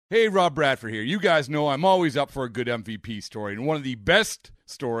Hey, Rob Bradford here. You guys know I'm always up for a good MVP story, and one of the best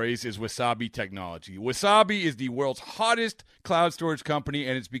stories is Wasabi Technology. Wasabi is the world's hottest cloud storage company,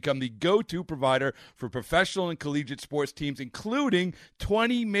 and it's become the go-to provider for professional and collegiate sports teams, including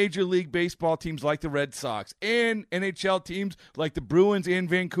 20 Major League Baseball teams like the Red Sox and NHL teams like the Bruins and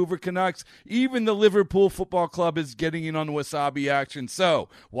Vancouver Canucks. Even the Liverpool Football Club is getting in on the Wasabi action. So,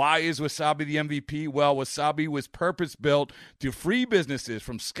 why is Wasabi the MVP? Well, Wasabi was purpose-built to free businesses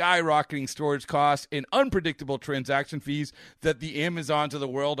from skyrocketing storage costs and unpredictable transaction fees that the Amazons of the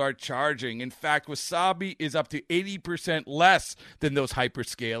world are charging. In fact, Wasabi is up to 80% less than those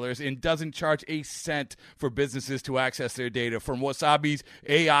hyperscalers and doesn't charge a cent for businesses to access their data. From Wasabi's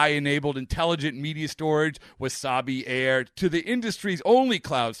AI-enabled intelligent media storage, Wasabi Air, to the industry's only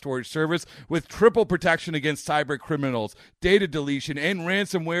cloud storage service with triple protection against cyber criminals, data deletion, and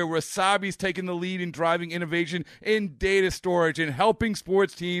ransomware, Wasabi's taken the lead in driving innovation in data storage and helping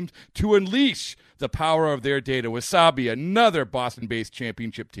sports teams to unleash the power of their data. Wasabi, another Boston-based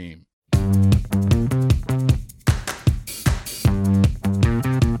championship team.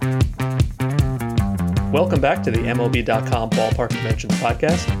 Welcome back to the MLB.com Ballpark Dimensions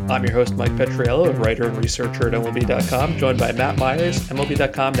podcast. I'm your host, Mike Petriello, a writer and researcher at MLB.com, joined by Matt Myers,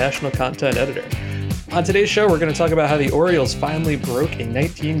 MLB.com national content editor. On today's show, we're going to talk about how the Orioles finally broke a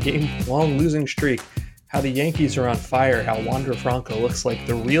 19-game-long losing streak, how the Yankees are on fire, how Wander Franco looks like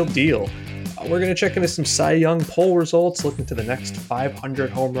the real deal. We're going to check into some Cy Young poll results, look into the next 500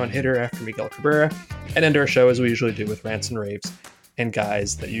 home run hitter after Miguel Cabrera, and end our show as we usually do with rants and raves and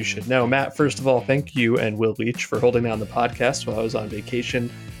guys that you should know. Matt, first of all, thank you and Will Leach for holding down the podcast while I was on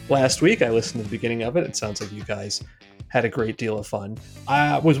vacation last week. I listened to the beginning of it. It sounds like you guys had a great deal of fun.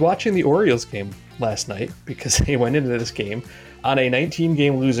 I was watching the Orioles game last night because they went into this game on a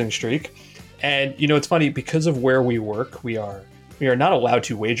 19-game losing streak. And, you know, it's funny, because of where we work, we are not allowed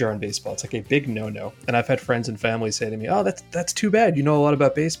to wager on baseball. It's like a big no-no. And I've had friends and family say to me, oh, that's too bad. You know a lot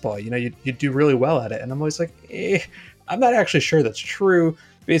about baseball. You know, you do really well at it. And I'm always like, I'm not actually sure that's true.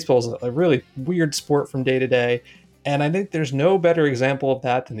 Baseball is a really weird sport from day to day. And I think there's no better example of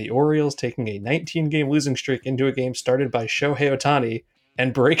that than the Orioles taking a 19-game losing streak into a game started by Shohei Ohtani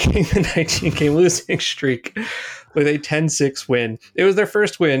and breaking the 19-game losing streak with a 10-6 win. It was their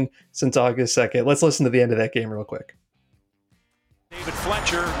first win since August 2nd. Let's listen to the end of that game real quick. David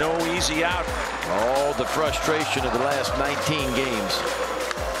Fletcher, no easy out. All the frustration of the last 19 games.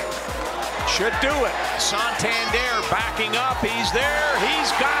 Should do it. Santander backing up. He's there.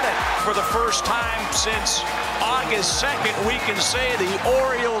 He's got it. For the first time since August 2nd, we can say the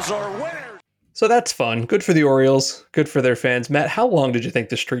Orioles are winners. So that's fun. Good for the Orioles. Good for their fans. Matt, how long did you think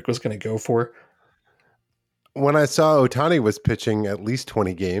the streak was going to go for? When I saw Ohtani was pitching at least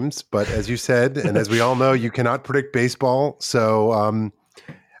 20 games, but as you said, and as we all know, you cannot predict baseball. So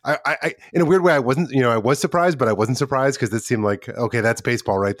I in a weird way, I was surprised, but I wasn't surprised because it seemed like, okay, that's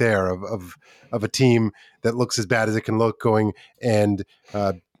baseball right there of a team that looks as bad as it can look going. And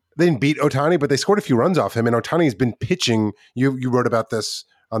they didn't beat Ohtani, but they scored a few runs off him. And Ohtani's been pitching. You wrote about this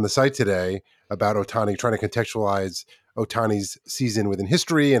on the site today about Ohtani, trying to contextualize Ohtani's season within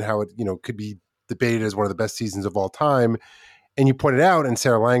history and how it, could be debated as one of the best seasons of all time. And you pointed out, and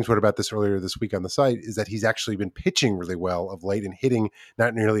Sarah Langs wrote about this earlier this week on the site, is that he's actually been pitching really well of late and hitting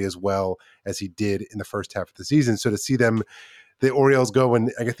not nearly as well as he did in the first half of the season. So to see the Orioles go,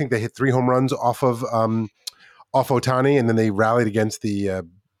 and I think they hit 3 home runs off Ohtani, and then they rallied against the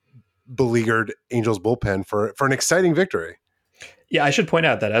beleaguered Angels bullpen for an exciting victory. Yeah, I should point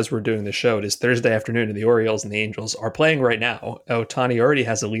out that as we're doing the show, it is Thursday afternoon, and the Orioles and the Angels are playing right now. Ohtani already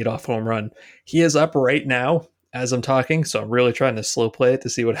has a leadoff home run. He is up right now as I'm talking, so I'm really trying to slow play it to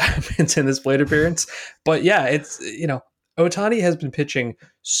see what happens in this plate appearance. But yeah, it's, Ohtani has been pitching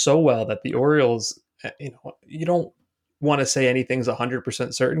so well that the Orioles, you don't want to say anything's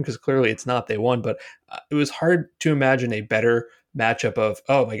 100% certain because clearly it's not. They won, but it was hard to imagine a better matchup of,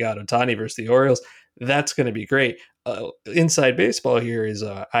 oh my God, Ohtani versus the Orioles. That's going to be great. Inside baseball here is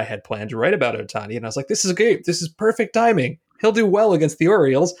I had planned to write about Ohtani, and I was like, this is great. This is perfect timing. He'll do well against the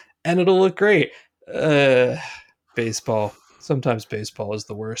Orioles, and it'll look great. Baseball. Sometimes baseball is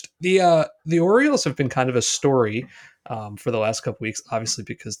the worst. The Orioles have been kind of a story for the last couple weeks, obviously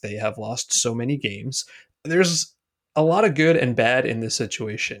because they have lost so many games. There's a lot of good and bad in this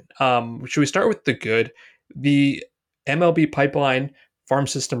situation. Should we start with the good? The MLB Pipeline farm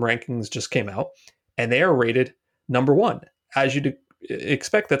system rankings just came out, and they are rated number 1. As you'd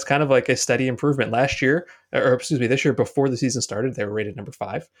expect, that's kind of like a steady improvement. This year before the season started, they were rated number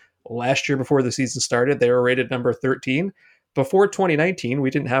 5. Last year before the season started, they were rated number 13. Before 2019, we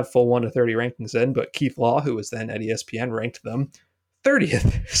didn't have full 1 to 30 rankings then, but Keith Law, who was then at ESPN, ranked them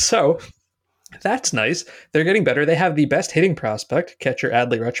 30th. So that's nice. They're getting better. They have the best hitting prospect, catcher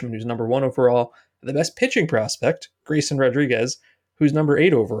Adley Rutschman, who's number 1 overall, the best pitching prospect, Grayson Rodriguez, who's number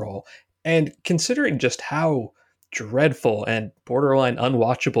 8 overall. And considering just how dreadful and borderline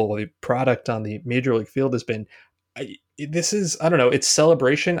unwatchable the product on the major league field has been, this is, I don't know, it's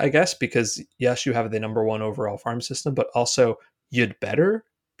celebration, I guess, because yes, you have the number 1 overall farm system, but also you'd better,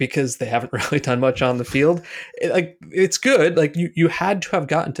 because they haven't really done much on the field. It's good. Like you had to have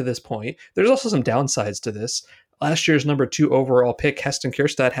gotten to this point. There's also some downsides to this. Last year's number 2 overall pick, Heston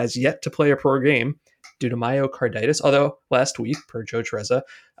Kjerstad, has yet to play a pro game due to myocarditis. Although last week, per Joe Trezza,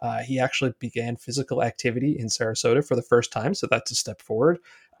 he actually began physical activity in Sarasota for the first time. So that's a step forward.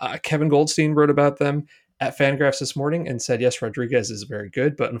 Kevin Goldstein wrote about them at Fangraphs this morning and said, yes, Rodriguez is very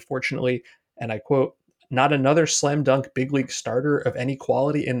good, but unfortunately, and I quote, not another slam dunk big league starter of any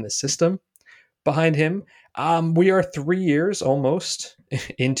quality in the system behind him. We are 3 years almost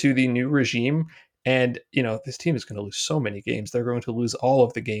into the new regime. And, this team is going to lose so many games. They're going to lose all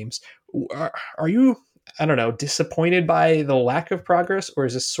of the games. Are you, I don't know, disappointed by the lack of progress, or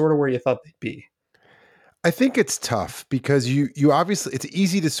is this sort of where you thought they'd be? I think it's tough because you obviously, it's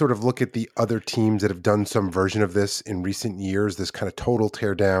easy to sort of look at the other teams that have done some version of this in recent years, this kind of total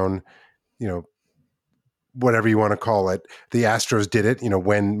tear down, whatever you want to call it. The Astros did it,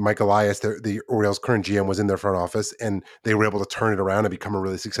 when Mike Elias, the Orioles' current GM, was in their front office, and they were able to turn it around and become a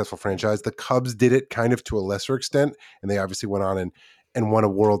really successful franchise. The Cubs did it kind of to a lesser extent, and they obviously went on and won a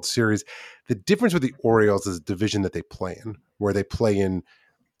World Series. The difference with the Orioles is the division that they play in, where they play in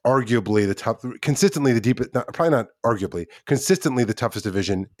arguably the top, consistently the deepest, probably not arguably, consistently the toughest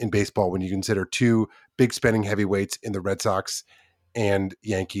division in baseball when you consider 2 big spending heavyweights in the Red Sox and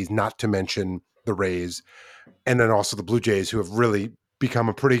Yankees, not to mention the Rays, and then also the Blue Jays, who have really become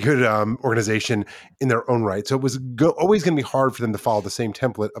a pretty good organization in their own right. So it was always going to be hard for them to follow the same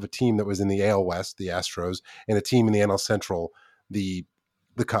template of a team that was in the AL West, the Astros, and a team in the NL Central, the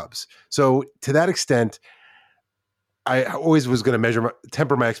Cubs. So to that extent, I always was going to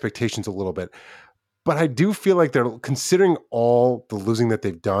temper my expectations a little bit. But I do feel like they're considering all the losing that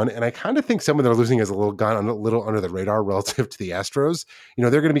they've done. And I kind of think some of their losing has a little under the radar relative to the Astros. They're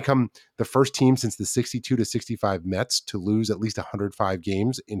going to become the first team since the 62 to 65 Mets to lose at least 105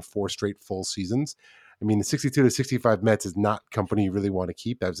 games in 4 straight full seasons. I mean, the 62 to 65 Mets is not a company you really want to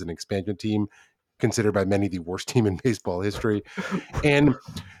keep. That was an expansion team considered by many the worst team in baseball history. And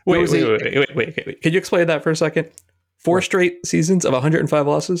wait. Can you explain that for a second? 4 straight seasons of 105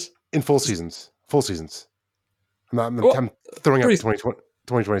 losses? In full seasons. I'm throwing out the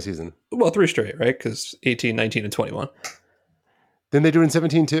 2020 season. Well, 3 straight, right? Because 18, 19, and 21. Didn't they do it in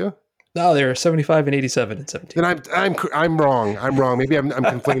 17 too? No, they were 75 and 87 and 17. Then I'm wrong. Maybe I'm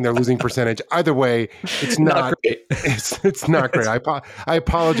conflating their losing percentage. Either way, it's not great. It's not great. I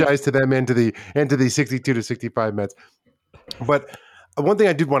apologize to them and to the 62 to 65 Mets. But one thing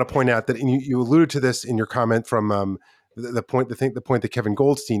I did want to point out that you alluded to this in your comment from the point that Kevin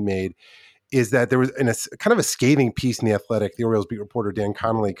Goldstein made is that there was in a kind of a scathing piece in The Athletic, the Orioles beat reporter Dan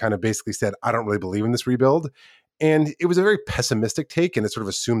Connolly kind of basically said, I don't really believe in this rebuild. And it was a very pessimistic take, and it sort of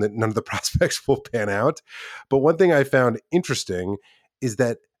assumed that none of the prospects will pan out. But one thing I found interesting is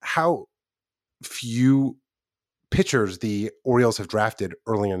that how few pitchers the Orioles have drafted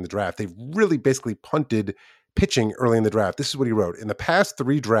early in the draft. They've really basically punted pitching early in the draft. This is what he wrote. In the past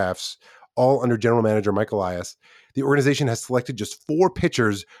 3 drafts, all under general manager Mike Elias, the organization has selected just 4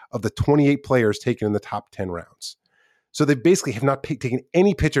 pitchers of the 28 players taken in the top 10 rounds. So they basically have not taken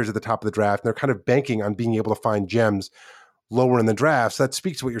any pitchers at the top of the draft, and they're kind of banking on being able to find gems lower in the draft. So that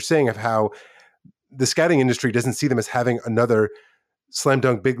speaks to what you're saying of how the scouting industry doesn't see them as having another slam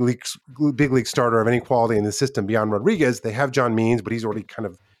dunk big league starter of any quality in the system beyond Rodriguez. They have John Means, but he's already kind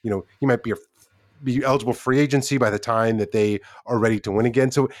of, he might be eligible free agency by the time that they are ready to win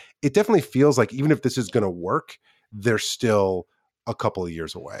again. So it definitely feels like even if this is going to work, they're still a couple of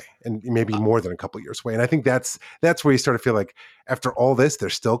years away, and maybe more than a couple of years away. And I think that's where you start to feel like after all this, they're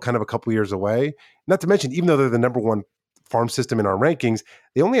still kind of a couple of years away. Not to mention, even though they're the number 1 farm system in our rankings,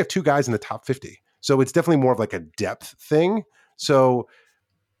 they only have 2 guys in the top 50. So it's definitely more of like a depth thing. So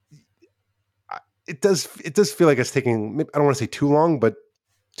it does feel like it's taking, I don't want to say too long, but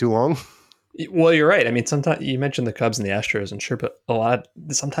too long. Well, you're right. I mean, sometimes you mentioned the Cubs and the Astros, and sure, but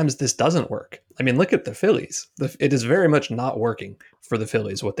sometimes this doesn't work. I mean, look at the Phillies. It is very much not working for the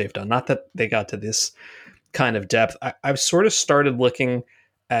Phillies, what they've done. Not that they got to this kind of depth. I've sort of started looking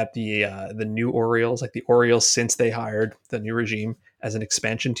at the new Orioles, like the Orioles since they hired the new regime, as an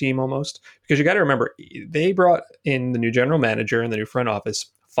expansion team almost. Because you got to remember, they brought in the new general manager and the new front office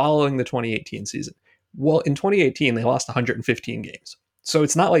following the 2018 season, Well, in 2018, they lost 115 games. So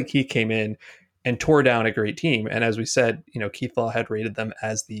it's not like he came in and tore down a great team. And as we said, Keith Law had rated them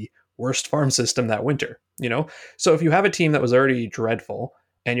as the worst farm system that winter, So if you have a team that was already dreadful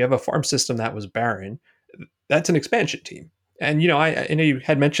and you have a farm system that was barren, that's an expansion team. And, I know you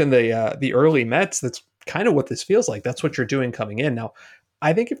had mentioned the early Mets. That's kind of what this feels like. That's what you're doing coming in. Now,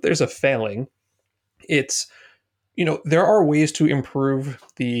 I think if there's a failing, it's, there are ways to improve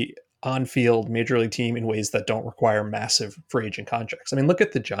the on-field major league team in ways that don't require massive free agent contracts. I mean, look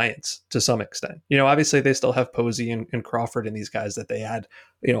at the Giants to some extent. Obviously they still have Posey and Crawford and these guys that they had,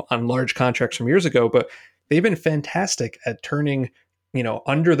 on large contracts from years ago, but they've been fantastic at turning,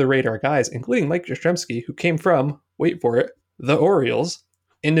 under the radar guys, including Mike Yastrzemski, who came from, wait for it, the Orioles,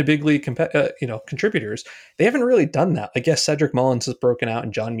 into big league contributors. They haven't really done that. I guess Cedric Mullins has broken out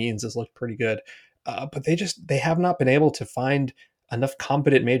and John Means has looked pretty good. But they have not been able to find enough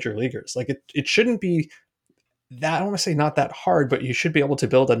competent major leaguers. Like it shouldn't be that, I don't want to say not that hard, but you should be able to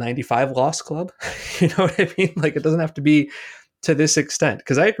build a 95 loss club. You know what I mean? Like it doesn't have to be to this extent,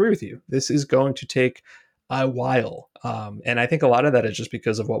 because I agree with you. This is going to take a while. And I think a lot of that is just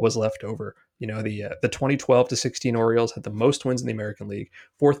because of what was left over. The 2012 to 16 Orioles had the most wins in the American League,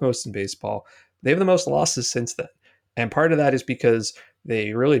 fourth most in baseball. They have the most losses since then. And part of that is because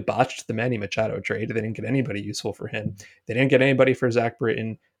they really botched the Manny Machado trade. They didn't get anybody useful for him. They didn't get anybody for Zach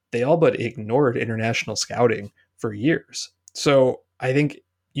Britton. They all but ignored international scouting for years. So I think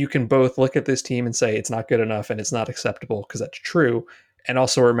you can both look at this team and say it's not good enough and it's not acceptable, because that's true. And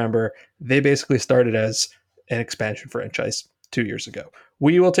also remember, they basically started as an expansion franchise 2 years ago.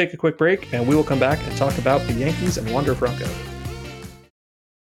 We will take a quick break and we will come back and talk about the Yankees and Wander Franco.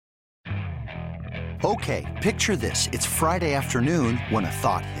 Okay, picture this. It's Friday afternoon when a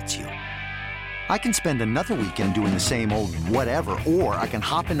thought hits you. I can spend another weekend doing the same old whatever, or I can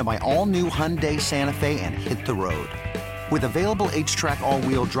hop into my all-new Hyundai Santa Fe and hit the road. With available H-Track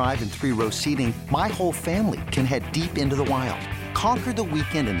all-wheel drive and 3-row seating, my whole family can head deep into the wild. Conquer the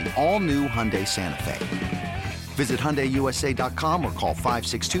weekend in the all-new Hyundai Santa Fe. Visit HyundaiUSA.com or call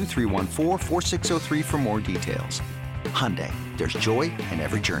 562-314-4603 for more details. Hyundai, there's joy in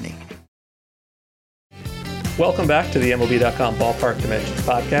every journey. Welcome back to the MLB.com Ballpark Dimensions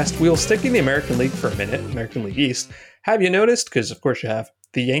podcast. We'll stick in the American League for a minute, American League East. Have you noticed, because of course you have,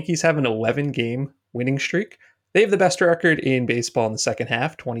 the Yankees have an 11-game winning streak. They have the best record in baseball in the second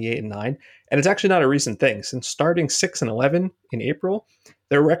half, 28-9. And it's actually not a recent thing. Since starting 6-11 in April,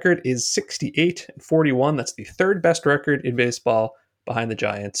 their record is 68-41. That's the third best record in baseball behind the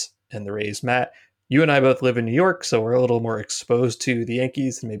Giants and the Rays. Matt, you and I both live in New York, so we're a little more exposed to the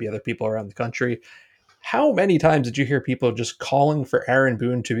Yankees than maybe other people around the country. How many times did you hear people just calling for Aaron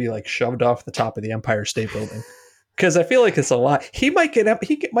Boone to be like shoved off the top of the Empire State Building? Because I feel like it's a lot. He might get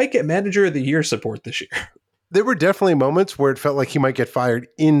Manager of the Year support this year. There were definitely moments where it felt like he might get fired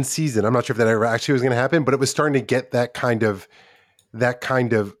in season. I'm not sure if that ever actually was going to happen, but it was starting to get that kind of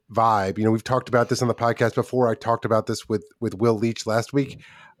vibe. We've talked about this on the podcast before. I talked about this with Will Leach last week.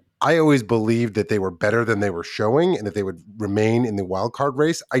 I always believed that they were better than they were showing and that they would remain in the wild card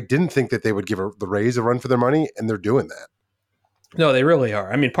race. I didn't think that they would give the Rays a run for their money, and they're doing that. No, they really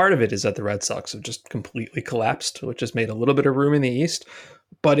are. I mean, part of it is that the Red Sox have just completely collapsed, which has made a little bit of room in the East.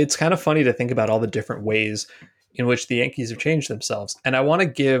 But it's kind of funny to think about all the different ways in which the Yankees have changed themselves. And I want to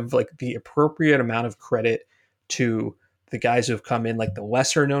give like the appropriate amount of credit to the guys who have come in, like the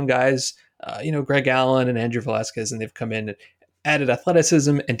lesser known guys, Greg Allen and Andrew Velazquez, and they've come in and added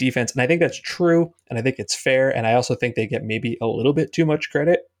athleticism and defense. And I think that's true. And I think it's fair. And I also think they get maybe a little bit too much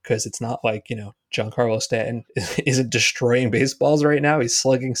credit, because it's not like, Giancarlo Stanton isn't destroying baseballs right now. He's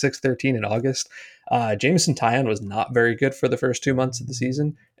slugging .613 in August. Jameson Taillon was not very good for the first 2 months of the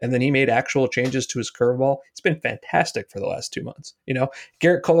season. And then he made actual changes to his curveball. It's been fantastic for the last 2 months.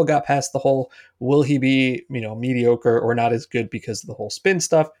 Garrett Cole got past the whole, will he be, mediocre or not as good because of the whole spin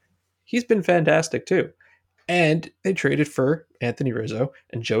stuff? He's been fantastic too. And they traded for Anthony Rizzo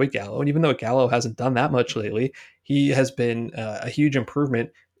and Joey Gallo. And even though Gallo hasn't done that much lately, he has been a huge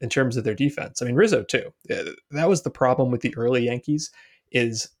improvement in terms of their defense. I mean, Rizzo too. That was the problem with the early Yankees,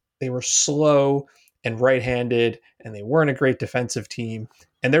 is they were slow and right-handed, and they weren't a great defensive team.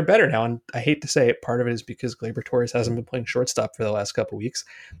 And they're better now. And I hate to say it, part of it is because Gleyber Torres hasn't been playing shortstop for the last couple of weeks.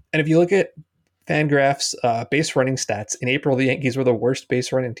 And if you look at Fangraph's base running stats, in April, the Yankees were the worst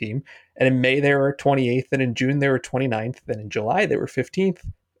base running team. And in May, they were 28th. And in June, they were 29th. And in July, they were 15th.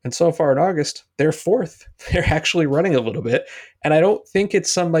 And so far in August, they're 4th. They're actually running a little bit. And I don't think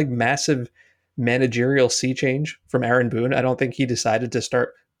it's some like massive managerial sea change from Aaron Boone. I don't think he decided to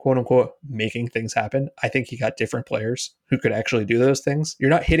start quote unquote making things happen. I think he got different players who could actually do those things.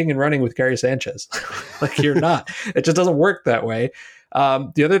 You're not hitting and running with Gary Sanchez. Like, you're not. It just doesn't work that way.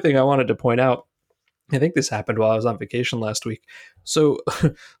 The other thing I wanted to point out, I think this happened while I was on vacation last week. So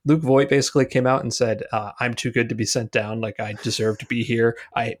Luke Voigt basically came out and said, I'm too good to be sent down. Like, I deserve to be here.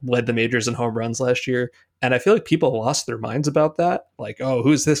 I led the majors in home runs last year. And I feel like people lost their minds about that. Like, oh,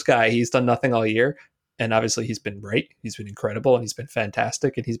 who's this guy? He's done nothing all year. And obviously he's been great. He's been incredible and he's been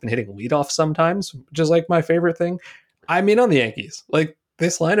fantastic. And he's been hitting leadoff sometimes, which is like my favorite thing. I'm in on the Yankees. Like,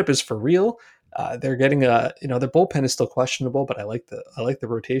 this lineup is for real. They're getting their bullpen is still questionable, but I like the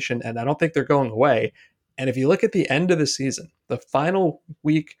rotation, and I don't think they're going away. And if you look at the end of the season, the final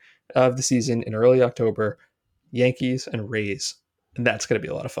week of the season in early October, Yankees and Rays, and that's going to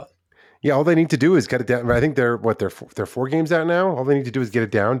be a lot of fun. Yeah, all they need to do is get it down. I think they're 4 games out now. All they need to do is get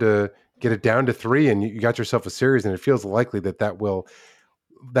it down to 3, and you got yourself a series. And it feels likely that will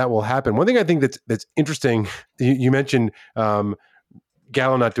happen. One thing I think that's interesting, you mentioned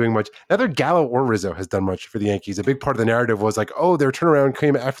Gallo not doing much. Neither Gallo or Rizzo has done much for the Yankees. A big part of the narrative was like, oh, their turnaround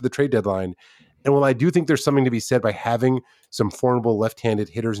came after the trade deadline. And while I do think there's something to be said by having some formidable left-handed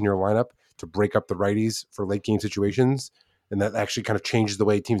hitters in your lineup to break up the righties for late game situations, and that actually kind of changes the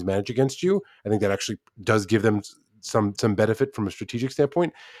way teams manage against you, I think that actually does give them some benefit from a strategic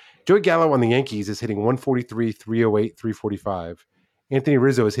standpoint. Joey Gallo on the Yankees is hitting 143, 308, 345. Anthony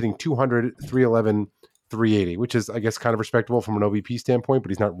Rizzo is hitting 200, 311, 380, which is, I guess, kind of respectable from an OBP standpoint, but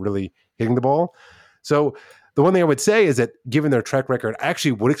he's not really hitting the ball. So the one thing I would say is that given their track record, I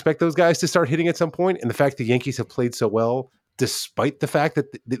actually would expect those guys to start hitting at some point. And the fact the Yankees have played so well, despite the fact that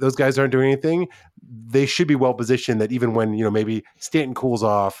those guys aren't doing anything, they should be well positioned that even when, maybe Stanton cools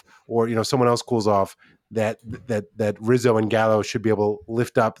off or, someone else cools off, that Rizzo and Gallo should be able to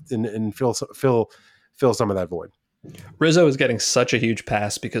lift up and fill some of that void. Rizzo is getting such a huge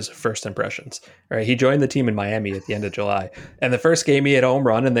pass because of first impressions. Right? He joined the team in Miami at the end of July. And the first game he hit a home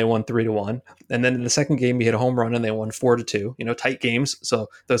run and they won 3-1. And then in the second game he hit a home run and they won 4-2. Tight games. So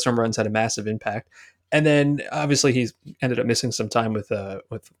those home runs had a massive impact. And then obviously he's ended up missing some time with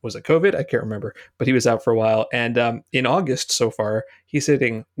was it COVID? I can't remember, but he was out for a while. And in August so far, he's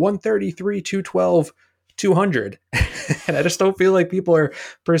hitting 133, 212, 200. And I just don't feel like people are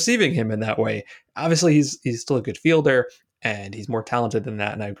perceiving him in that way. Obviously he's still a good fielder and he's more talented than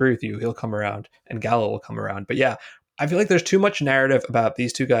that. And I agree with you. He'll come around and Gallo will come around. But yeah, I feel like there's too much narrative about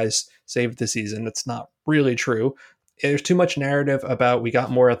these two guys saved the season. That's not really true. There's too much narrative about we got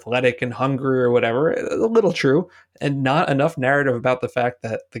more athletic and hungry or whatever. A little true. And not enough narrative about the fact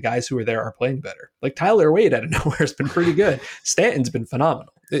that the guys who are there are playing better. Like Tyler Wade out of nowhere has been pretty good. Stanton's been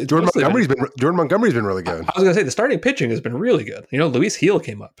phenomenal. Jordan Montgomery's been really good. I was going to say the starting pitching has been really good. Luis Gil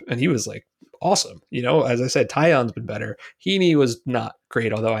came up and he was like awesome. As I said, Taillon's been better. Heaney was not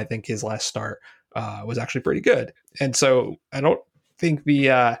great, although I think his last start was actually pretty good. And so I don't think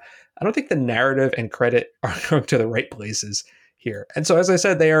the narrative and credit are going to the right places here. And so, as I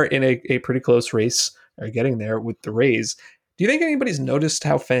said, they are in a pretty close race, or getting there with the Rays. Do you think anybody's noticed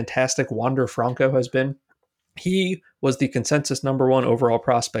how fantastic Wander Franco has been? He was the consensus number 1 overall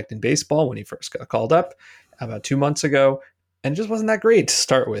prospect in baseball when he first got called up about 2 months ago, and just wasn't that great to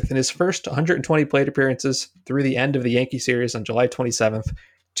start with. In his first 120 plate appearances through the end of the Yankee series on July 27th,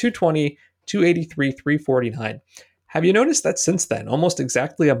 220, 283, 349. Have you noticed that since then, almost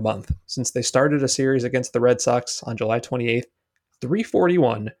exactly a month since they started a series against the Red Sox on July 28th,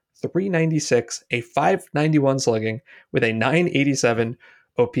 341, 396, a 591 slugging with a 987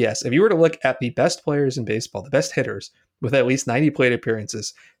 OPS. If you were to look at the best players in baseball, the best hitters with at least 90 plate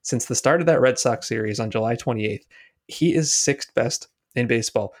appearances since the start of that Red Sox series on July 28th, he is 6th best in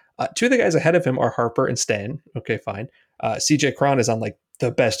baseball. 2 of the guys ahead of him are Harper and Stanton. Okay, fine. CJ Cron is on like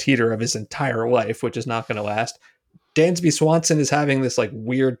the best heater of his entire life, which is not going to last. Dansby Swanson is having this like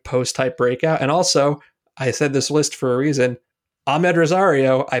weird post-type breakout. And also, I said this list for a reason, Ahmed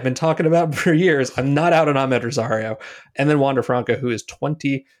Rosario, I've been talking about for years. I'm not out on Ahmed Rosario. And then Wander Franco, who is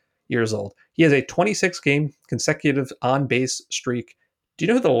 20 years old. He has a 26-game consecutive on-base streak. Do you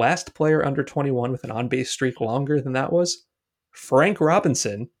know who the last player under 21 with an on-base streak longer than that was? Frank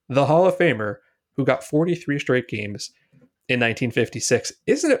Robinson, the Hall of Famer, who got 43 straight games in 1956.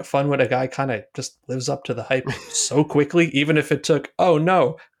 Isn't it fun when a guy kind of just lives up to the hype so quickly, even if it took,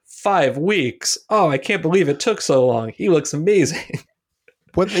 5 weeks. Oh, I can't believe it took so long. He looks amazing.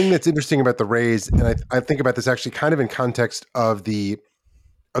 One thing that's interesting about the Rays, and I think about this actually kind of in context of the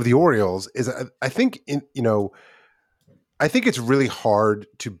Orioles, is I think I think it's really hard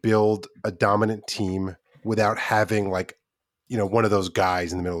to build a dominant team without having one of those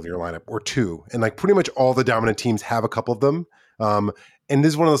guys in the middle of your lineup or 2. And like pretty much all the dominant teams have a couple of them. And this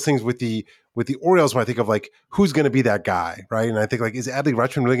is one of those things with the Orioles when I think of like who's going to be that guy, right? And I think like, is Adley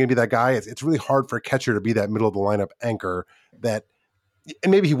Rutschman really going to be that guy? It's really hard for a catcher to be that middle of the lineup anchor that,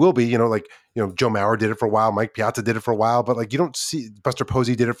 and maybe he will be. Joe Mauer did it for a while, Mike Piazza did it for a while, but like you don't see Buster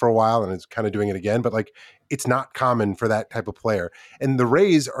Posey did it for a while and is kind of doing it again. But like it's not common for that type of player. And the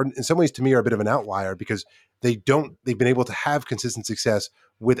Rays are in some ways to me are a bit of an outlier because they've been able to have consistent success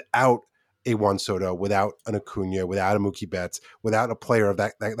without a Juan Soto, without an Acuna, without a Mookie Betts, without a player of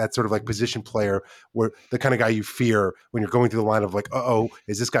that sort of like position player where the kind of guy you fear when you're going through the line of like,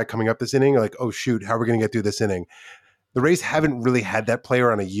 is this guy coming up this inning? Or like, oh shoot, how are we going to get through this inning? The Rays haven't really had that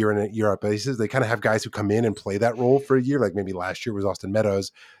player on a year in and year out basis. They kind of have guys who come in and play that role for a year. Like maybe last year was Austin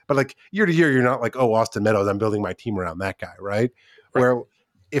Meadows, but like year to year, you're not like, oh, Austin Meadows, I'm building my team around that guy. Right. Where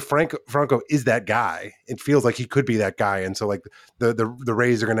if Franco is that guy, it feels like he could be that guy. And so like the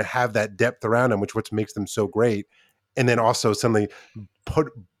Rays are going to have that depth around him, which makes them so great. And then also suddenly put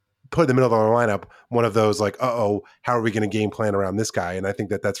in the middle of our lineup, one of those like, how are we going to game plan around this guy? And I think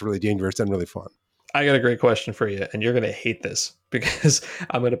that's really dangerous and really fun. I got a great question for you, and you're going to hate this because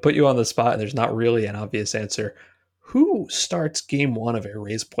I'm going to put you on the spot and there's not really an obvious answer. Who starts game 1 of a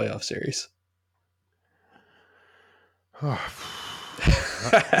Rays playoff series?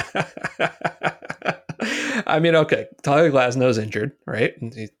 I mean, okay, Tyler Glasnow's injured, right?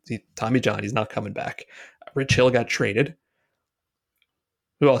 Tommy John, he's not coming back. Rich Hill got traded.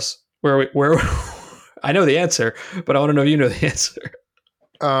 Who else? Where I know the answer, but I want to know if you know the answer.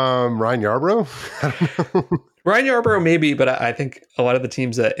 Ryan Yarbrough? I don't know. Ryan Yarbrough, maybe, but I think a lot of the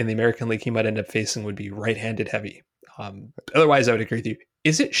teams that in the American League he might end up facing would be right-handed heavy. Otherwise, I would agree with you.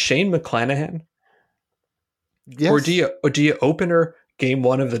 Is it Shane McClanahan? Yes. Or do you opener game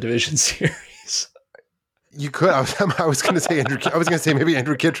 1 of the division series? You could. I was going to say Andrew. I was going to say maybe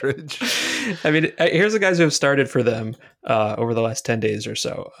Andrew Kittredge. I mean, here's the guys who have started for them over the last 10 days or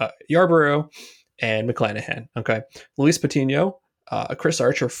so: Yarbrough and McClanahan. Okay, Luis Patino, Chris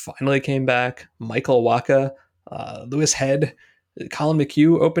Archer finally came back. Michael Wacha, Lewis Head, Colin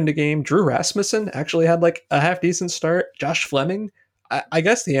McHugh opened a game. Drew Rasmussen actually had like a half decent start. Josh Fleming. I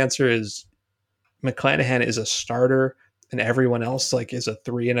guess the answer is McClanahan is a starter, and everyone else like is a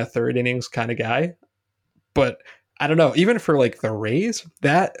 3 1/3 innings kind of guy. But I don't know, even for like the Rays,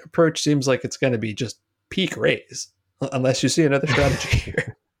 that approach seems like it's going to be just peak Rays, unless you see another strategy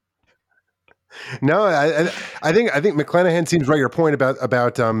here. No, I think McClanahan seems right. Your point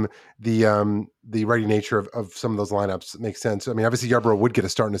about the righty nature of some of those lineups makes sense. I mean, obviously Yarbrough would get a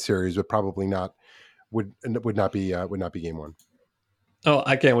start in the series, but probably would not be game 1. Oh,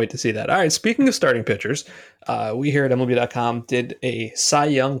 I can't wait to see that. All right, speaking of starting pitchers, we here at MLB.com did a Cy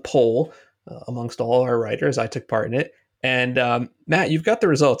Young poll amongst all our writers. I took part in it. And Matt, you've got the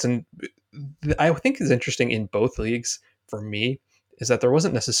results. And I think is interesting in both leagues for me is that there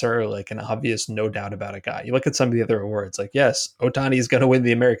wasn't necessarily like an obvious no doubt about a guy. You look at some of the other awards, like, yes, Ohtani is going to win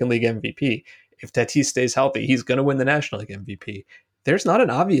the American League MVP. If Tatis stays healthy, he's going to win the National League MVP. There's not an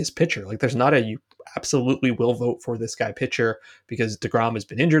obvious pitcher. Like there's not you absolutely will vote for this guy pitcher because DeGrom has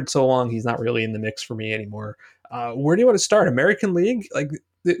been injured so long. He's not really in the mix for me anymore. Where do you want to start? American League? Like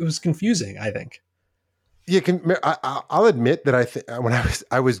it was confusing, I think. Yeah, I'll admit that when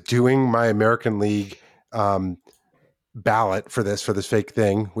I was doing my American League ballot for this fake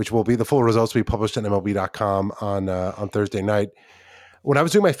thing, which will be the full results will be published on MLB.com on Thursday night. When I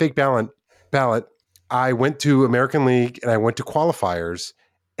was doing my fake ballot, I went to American League and I went to qualifiers,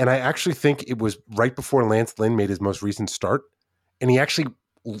 and I actually think it was right before Lance Lynn made his most recent start, and he actually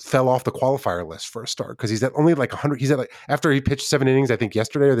fell off the qualifier list for a start because he's at only like 100. He's at like after he pitched 7 innings, I think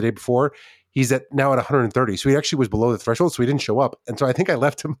yesterday or the day before, he's now at 130. So he actually was below the threshold, so he didn't show up. And so I think I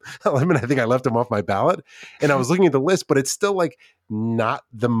left him. I think I left him off my ballot. And I was looking at the list, but it's still like not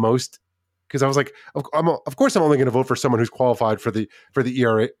the most. Because I was like, of course, I'm only going to vote for someone who's qualified for the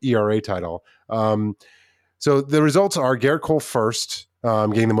ERA title. So the results are Garrett Cole first,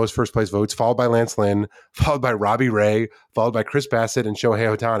 getting the most first place votes, followed by Lance Lynn, followed by Robbie Ray, followed by Chris Bassett and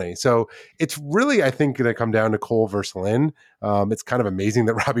Shohei Ohtani. So it's really, I think, going to come down to Cole versus Lynn. It's kind of amazing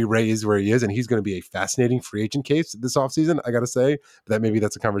that Robbie Ray is where he is, and he's going to be a fascinating free agent case this offseason, I got to say. But maybe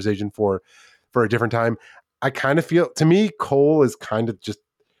that's a conversation for a different time. I kind of feel, to me, Cole is kind of just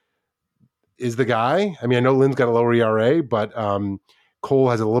is the guy. I mean, I know Lynn's got a lower ERA, but Cole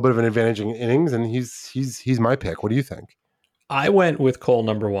has a little bit of an advantage in innings, and he's my pick. What do you think? I went with Cole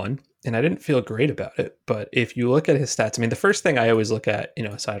number 1, and I didn't feel great about it. But if you look at his stats, I mean, the first thing I always look at,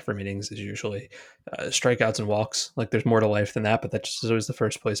 aside from innings, is usually strikeouts and walks. Like there's more to life than that, but that just is always the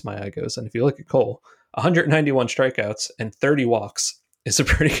first place my eye goes. And if you look at Cole, 191 strikeouts and 30 walks is a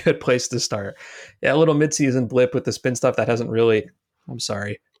pretty good place to start. Yeah, a little midseason blip with the spin stuff that hasn't really,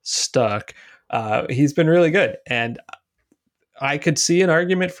 stuck. He's been really good. And I could see an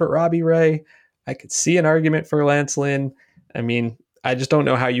argument for Robbie Ray. I could see an argument for Lance Lynn. I mean, I just don't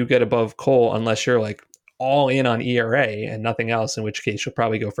know how you get above Cole unless you're like all in on ERA and nothing else, in which case you'll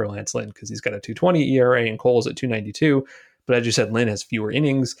probably go for Lance Lynn because he's got a 2.20 ERA and Cole's at 2.92. But as you said, Lynn has fewer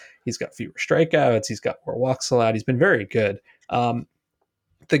innings. He's got fewer strikeouts. He's got more walks allowed. He's been very good.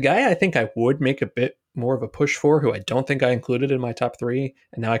 The guy I think I would make a bit more of a push for, who I don't think I included in my top three,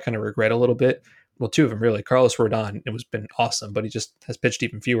 and now I kind of regret a little bit. Well, two of them really. Carlos Rodon, it was been awesome, but he just has pitched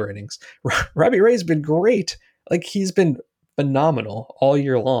even fewer innings. Robbie Ray's been great. Like, he's been phenomenal all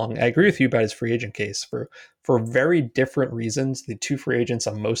year long. I agree with you about his free agent case for very different reasons. The two free agents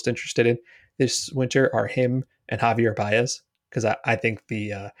I'm most interested in this winter are him and Javier Baez, because I think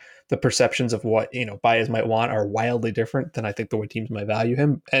the perceptions of what Baez might want are wildly different than I think the way teams might value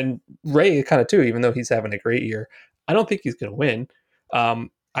him. And Ray kind of too, even though he's having a great year. I don't think he's going to win.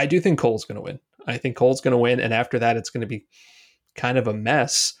 I do think Cole's going to win. I think Cole's going to win, and after that, it's going to be kind of a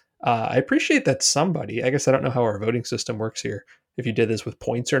mess. I appreciate that somebody, I guess I don't know how our voting system works here, if you did this with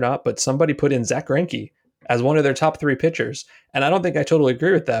points or not, but somebody put in Zach Greinke as one of their top three pitchers. And I don't think I totally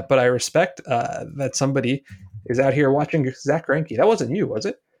agree with that, but I respect that somebody is out here watching Zach Greinke. That wasn't you, was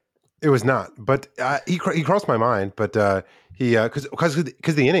it? It was not, but he crossed my mind. But he because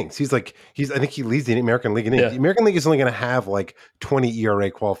the innings, I think he leads the American League in innings. Yeah. The American League is only going to have like 20 ERA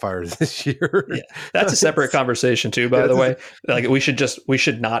qualifiers this year. Yeah, that's a separate conversation too. By the way, like we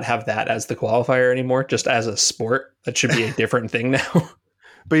should not have that as the qualifier anymore. Just as a sport, that should be a different thing now.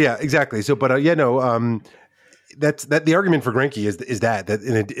 But yeah, exactly. So, but that's the argument for Greinke is that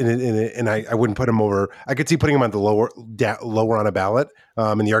and I wouldn't put him over. I could see putting him on the lower on a ballot.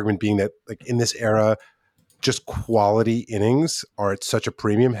 And the argument being that like in this era, just quality innings are at such a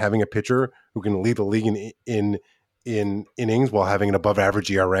premium. Having a pitcher who can lead the league in innings while having an above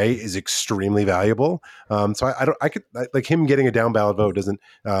average ERA is extremely valuable. So I could like him getting a down ballot vote doesn't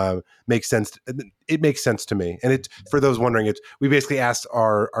make sense. It makes sense to me. And for those wondering, we basically asked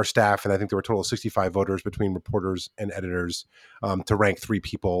our staff, and I think there were a total of 65 voters between reporters and editors to rank three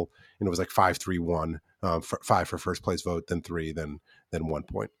people. And it was like 5-3-1, 5 for first place vote, then 3, then 1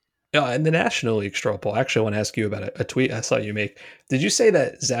 point. Yeah, in the National League straw poll, I actually want to ask you about a tweet I saw you make. Did you say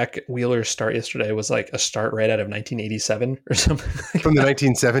that Zach Wheeler's start yesterday was like a start right out of 1987 or something? From the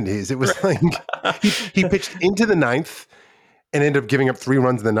 1970s. It was like he pitched into the ninth and ended up giving up 3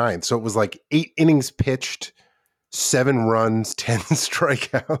 runs in the ninth. So it was like 8 innings pitched, 7 runs, 10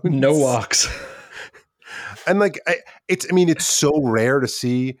 strikeouts. No walks. And like, it's so rare to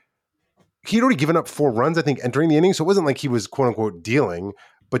see. He'd already given up 4 runs, I think, entering the inning. So it wasn't like he was quote unquote dealing,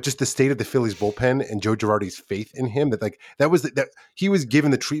 but just the state of the Phillies bullpen and Joe Girardi's faith in him that he was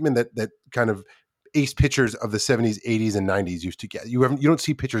given the treatment that kind of ace pitchers of the 70s, 80s, and 90s used to get. You don't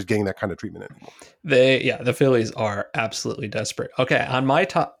see pitchers getting that kind of treatment anymore. The Phillies are absolutely desperate. Okay, on my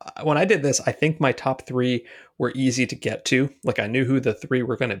top, when I did this, I think my top 3 were easy to get to. Like I knew who the 3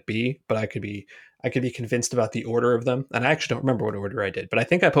 were going to be, but I could be convinced about the order of them. And I actually don't remember what order I did, but I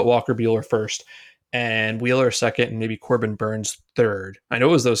think I put Walker Buehler first, and Wheeler second, and maybe Corbin Burns third. I know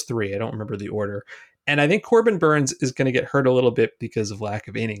it was those 3. I don't remember the order. And I think Corbin Burns is going to get hurt a little bit because of lack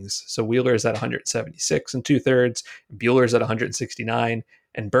of innings. So Wheeler is at 176 and 2/3, Buehler's at 169,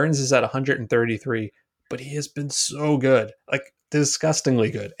 and Burns is at 133. But he has been so good, like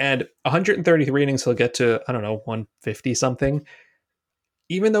disgustingly good. And 133 innings, he'll get to, 150 something.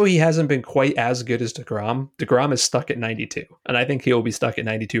 Even though he hasn't been quite as good as DeGrom is stuck at 92. And I think he'll be stuck at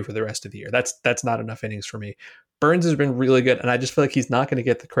 92 for the rest of the year. That's not enough innings for me. Burns has been really good, and I just feel like he's not going to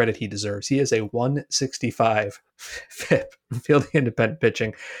get the credit he deserves. He is a 165 FIP, fielding independent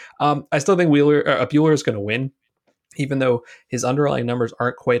pitching. I still think Buehler is going to win, even though his underlying numbers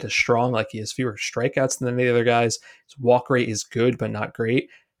aren't quite as strong. Like he has fewer strikeouts than any of the other guys. His walk rate is good, but not great.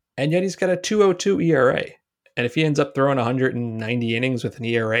 And yet he's got a 2.02 ERA. And if he ends up throwing 190 innings with an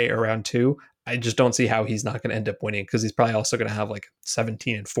ERA around 2, I just don't see how he's not going to end up winning, because he's probably also going to have like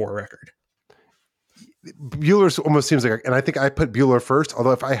 17-4 record. Buehler almost seems like, and I think I put Buehler first,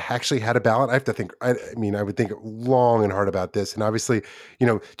 although if I actually had a ballot, I have to think, I would think long and hard about this. And obviously,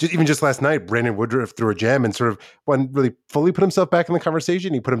 just last night, Brandon Woodruff threw a gem and sort of wasn't really fully put himself back in the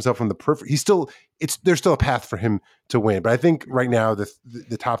conversation. He put himself from the periphery. There's still a path for him to win. But I think right now, the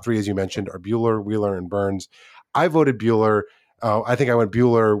top 3, as you mentioned, are Buehler, Wheeler, and Burns. I voted Buehler. I think I went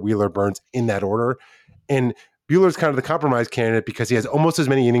Buehler, Wheeler, Burns in that order. And Buehler's kind of the compromise candidate because he has almost as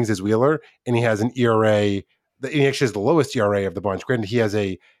many innings as Wheeler, and he has an ERA. He actually has the lowest ERA of the bunch. Granted, he has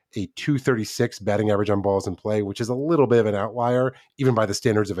a a 236 batting average on balls in play, which is a little bit of an outlier, even by the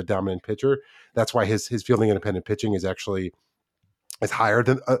standards of a dominant pitcher. That's why his fielding independent pitching is actually higher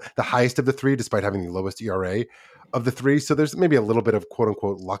than the highest of the three, despite having the lowest ERA of the three. So there's maybe a little bit of quote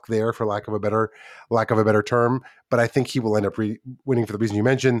unquote luck there, for lack of a better term. But I think he will end up winning for the reason you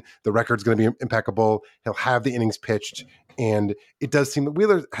mentioned. The record's going to be impeccable. He'll have the innings pitched, and it does seem that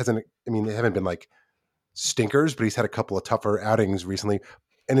Wheeler hasn't. I mean, they haven't been like stinkers, but he's had a couple of tougher outings recently,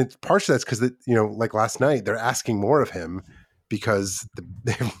 and it's partially that's because like last night, they're asking more of him because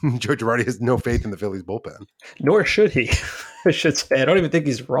Joe Girardi has no faith in the Phillies bullpen. Nor should he. I should say. I don't even think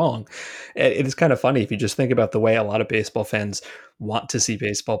he's wrong. It is kind of funny if you just think about the way a lot of baseball fans want to see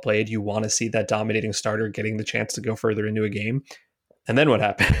baseball played. You want to see that dominating starter getting the chance to go further into a game. And then what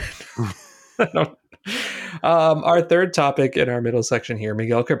happened? Our third topic in our middle section here,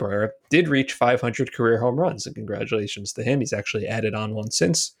 Miguel Cabrera did reach 500 career home runs, and congratulations to him. He's actually added on one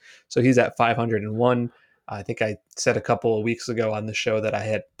since. So he's at 501. I think I said a couple of weeks ago on the show that I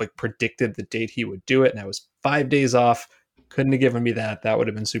had predicted the date he would do it, and I was 5 days off. Couldn't have given me that. That would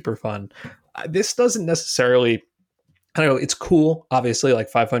have been super fun. This doesn't necessarily, I don't know, it's cool. Obviously,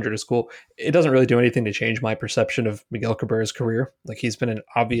 500 is cool. It doesn't really do anything to change my perception of Miguel Cabrera's career. He's been an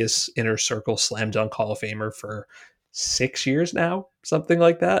obvious inner circle slam dunk Hall of Famer for 6 years now, something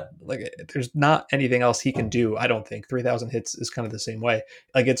like that. There's not anything else he can do. I don't think 3,000 hits is kind of the same way.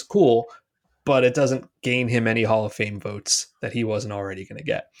 It's cool, but it doesn't gain him any Hall of Fame votes that he wasn't already going to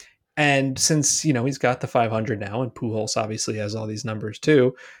get. And since, he's got the 500 now, and Pujols obviously has all these numbers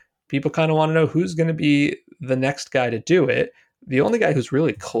too, people kind of want to know who's going to be the next guy to do it. The only guy who's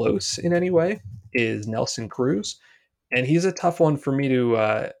really close in any way is Nelson Cruz. And he's a tough one for me to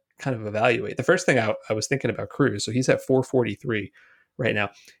kind of evaluate. The first thing I was thinking about Cruz, so he's at 443 right now.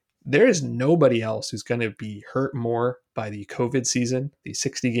 There is nobody else who's going to be hurt more by the COVID season, the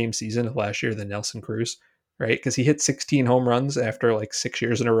 60-game season of last year, than Nelson Cruz, right? Because he hit 16 home runs after 6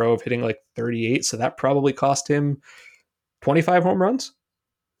 years in a row of hitting 38. So that probably cost him 25 home runs.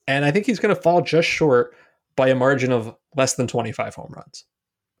 And I think he's going to fall just short by a margin of less than 25 home runs.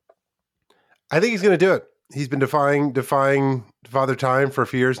 I think he's going to do it. He's been defying Father Time for a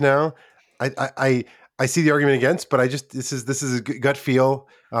few years now. I see the argument against, but this is a gut feel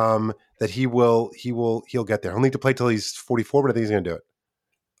that he'll get there. He'll need to play till he's 44, but I think he's going to do it.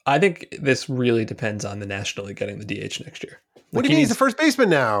 I think this really depends on the National League getting the DH next year. What do you mean? He's a first baseman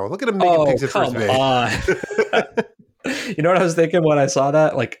now. Look at him making picks at first base. On. You know what I was thinking when I saw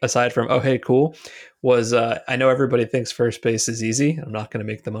that? Aside from, oh, hey, cool, was I know everybody thinks first base is easy. I'm not going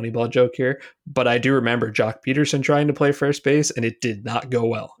to make the Moneyball joke here, but I do remember Jock Peterson trying to play first base, and it did not go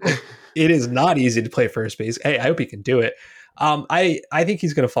well. It is not easy to play first base. Hey, I hope he can do it. I think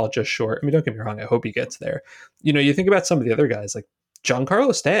he's going to fall just short. I mean, don't get me wrong. I hope he gets there. You think about some of the other guys, like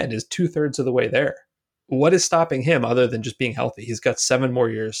Giancarlo Stanton is 2/3 of the way there. What is stopping him other than just being healthy? He's got 7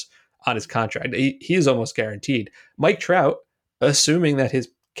 more years on his contract. He is almost guaranteed. Mike Trout, assuming that his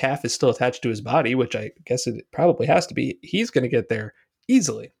calf is still attached to his body, which I guess it probably has to be, he's going to get there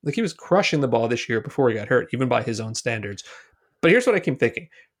easily. He was crushing the ball this year before he got hurt, even by his own standards. But here's what I keep thinking.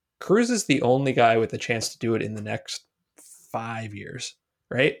 Cruz is the only guy with a chance to do it in the next 5 years,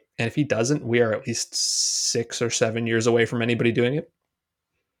 right? And if he doesn't, we are at least 6 or 7 years away from anybody doing it.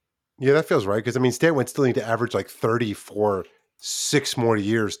 Yeah, that feels right. Because, Stanton would still need to average 30 for 6 more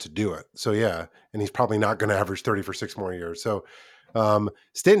years to do it. So, yeah. And he's probably not going to average 30 for 6 more years. So,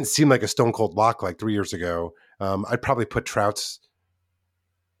 Stanton seemed like a stone cold lock 3 years ago. I'd probably put Trout's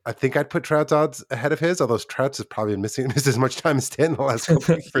odds ahead of his, although Trout's has probably missed as much time as Stanton the last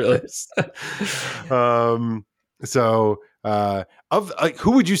couple of years.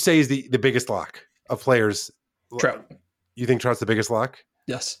 Who would you say is the biggest lock of players? Trout. You think Trout's the biggest lock?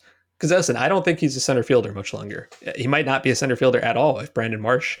 Yes. Because listen, I don't think he's a center fielder much longer. He might not be a center fielder at all if Brandon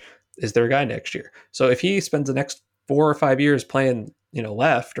Marsh is their guy next year. So if he spends the next 4 or 5 years playing,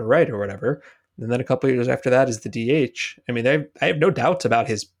 left or right or whatever, and then a couple of years after that is the DH. I have no doubts about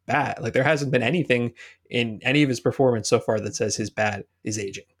his bat. There hasn't been anything in any of his performance so far that says his bat is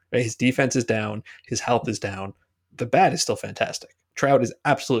aging. Right? His defense is down. His health is down. The bat is still fantastic. Trout is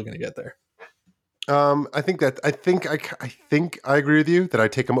absolutely going to get there. I think I agree with you that I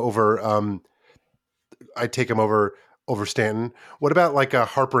take him over. Over Stanton. What about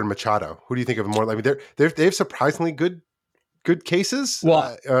Harper and Machado? Who do you think of more? They have surprisingly good cases.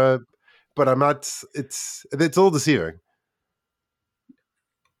 Well, but I'm not. It's a little deceiving.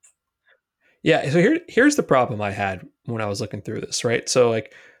 Yeah. So here's the problem I had when I was looking through this. Right. So I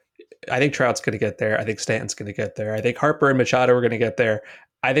think Trout's going to get there. I think Stanton's going to get there. I think Harper and Machado are going to get there.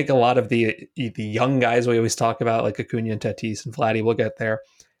 I think a lot of the young guys we always talk about, like Acuna and Tatis and Vladdy, will get there.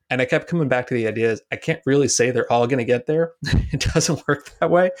 And I kept coming back to the idea I can't really say they're all going to get there. It doesn't work that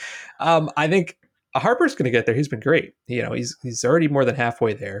way. I think Harper's going to get there. He's been great. He's already more than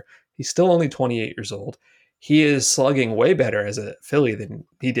halfway there. He's still only 28 years old. He is slugging way better as a Philly than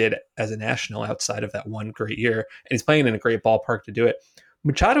he did as a National outside of that one great year. And he's playing in a great ballpark to do it.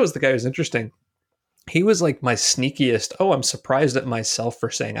 Machado is the guy who's interesting. He was like my sneakiest, I'm surprised at myself for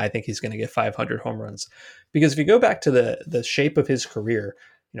saying I think he's going to get 500 home runs. Because if you go back to the shape of his career,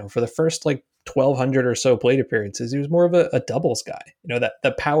 for the first like 1,200 or so plate appearances, he was more of a doubles guy. That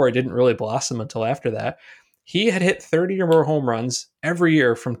the power didn't really blossom until after that. He had hit 30 or more home runs every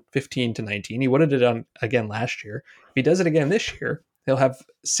year from 15 to 19. He would have done it again last year. If he does it again this year, he'll have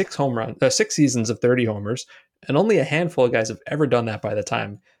 6 seasons of 30 homers, and only a handful of guys have ever done that by the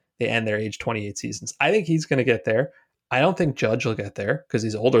time they end their age 28 seasons. I think he's going to get there. I don't think Judge will get there because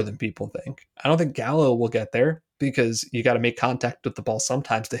he's older than people think. I don't think Gallo will get there because you got to make contact with the ball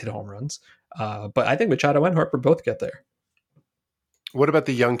sometimes to hit home runs. But I think Machado and Harper both get there. What about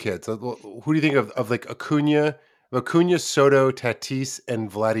the young kids? Who do you think of like Acuna, Soto, Tatis, and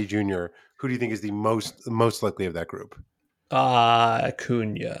Vladdy Jr.? Who do you think is the most likely of that group?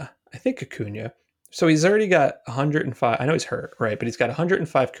 Acuna. I think Acuna. So he's already got 105. I know he's hurt, right? But he's got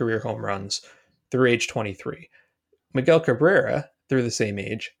 105 career home runs through age 23. Miguel Cabrera, through the same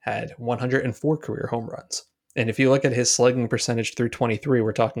age, had 104 career home runs. And if you look at his slugging percentage through 23,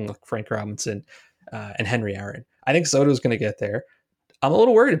 we're talking like Frank Robinson and Henry Aaron. I think Soto's going to get there. I'm a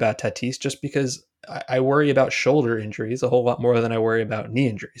little worried about Tatis just because I worry about shoulder injuries a whole lot more than I worry about knee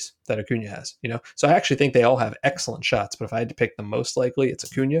injuries that Acuna has. So I actually think they all have excellent shots, but if I had to pick the most likely, it's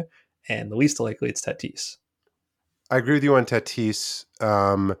Acuna, and the least likely, it's Tatis. I agree with you on Tatis,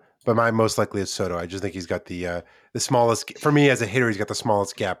 but my most likely is Soto. I just think he's got the smallest. For me, as a hitter, he's got the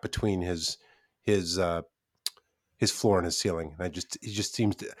smallest gap between his floor and his ceiling. And he just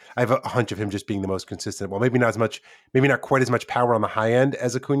seems to. I have a hunch of him just being the most consistent. Well, maybe not quite as much power on the high end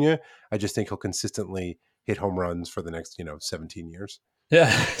as Acuna. I just think he'll consistently hit home runs for the next 17 years. Yeah,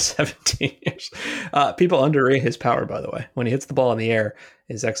 17 years. People underrate his power, by the way. When he hits the ball in the air,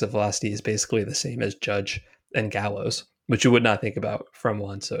 his exit velocity is basically the same as Judge and Gallo's, which you would not think about from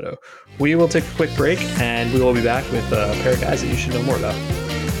Juan Soto. We will take a quick break, and we will be back with a pair of guys that you should know more about.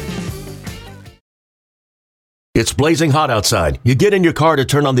 It's blazing hot outside. You get in your car to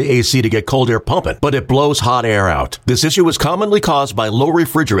turn on the AC to get cold air pumping, but it blows hot air out. This issue is commonly caused by low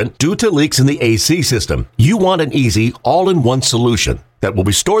refrigerant due to leaks in the AC system. You want an easy, all-in-one solution that will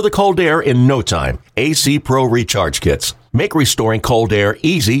restore the cold air in no time. AC Pro Recharge Kits make restoring cold air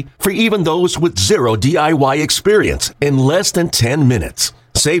easy for even those with zero DIY experience in less than 10 minutes.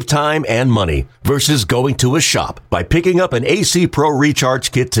 Save time and money versus going to a shop by picking up an AC Pro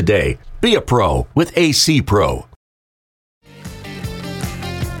Recharge Kit today. Be a pro with AC Pro.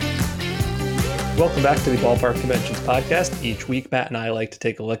 Welcome back to the Ballpark Conventions podcast. Each week, Matt and I like to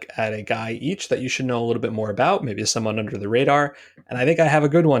take a look at a guy each that you should know a little bit more about, maybe someone under the radar. And I think I have a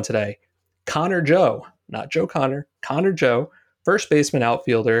good one today. Connor Joe, not Joe Connor, Connor Joe, first baseman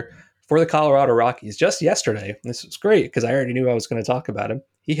outfielder for the Colorado Rockies. Just yesterday, this was great because I already knew I was going to talk about him.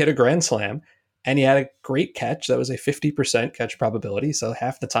 He hit a grand slam. And he had a great catch. That was a 50% catch probability. So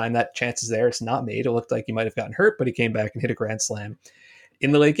half the time that chance is there, it's not made. It looked like he might have gotten hurt, but he came back and hit a grand slam in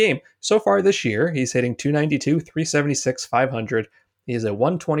the late game. So far this year, he's hitting 292, 376, 500. He is a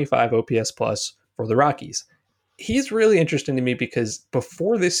 125 OPS plus for the Rockies. He's really interesting to me because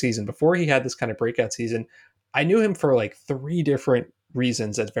before this season, before he had this kind of breakout season, I knew him for like 3 different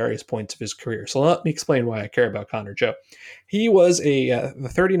reasons at various points of his career. So let me explain why I care about Connor Joe. He was the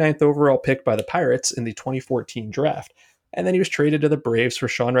 39th overall pick by the Pirates in the 2014 draft. And then he was traded to the Braves for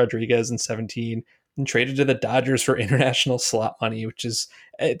Sean Rodriguez in 17 and traded to the Dodgers for international slot money,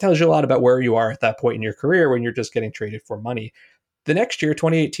 it tells you a lot about where you are at that point in your career when you're just getting traded for money. The next year,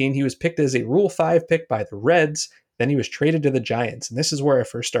 2018, he was picked as a Rule 5 pick by the Reds. Then he was traded to the Giants. And this is where I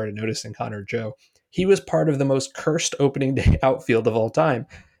first started noticing Connor Joe. He was part of the most cursed opening day outfield of all time.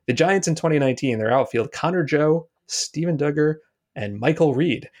 The Giants in 2019, their outfield, Connor Joe, Steven Duggar, and Michael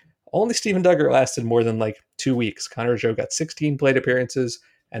Reed. Only Steven Duggar lasted more than 2 weeks. Connor Joe got 16 plate appearances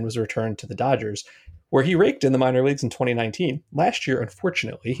and was returned to the Dodgers, where he raked in the minor leagues in 2019. Last year,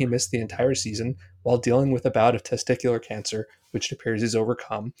 unfortunately, he missed the entire season while dealing with a bout of testicular cancer, which it appears he's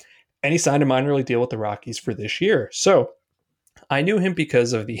overcome. And he signed a minor league deal with the Rockies for this year. So I knew him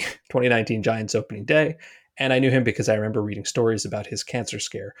because of the 2019 Giants opening day, and I knew him because I remember reading stories about his cancer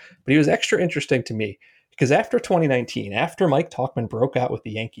scare. But he was extra interesting to me because after 2019, after Mike Tauchman broke out with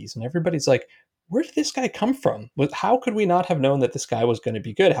the Yankees, and everybody's like, where did this guy come from? How could we not have known that this guy was going to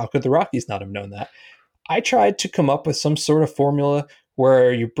be good? How could the Rockies not have known that? I tried to come up with some sort of formula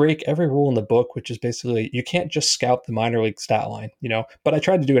where you break every rule in the book, which is basically you can't just scout the minor league stat line, but I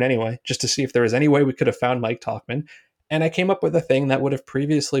tried to do it anyway, just to see if there was any way we could have found Mike Tauchman. And I came up with a thing that would have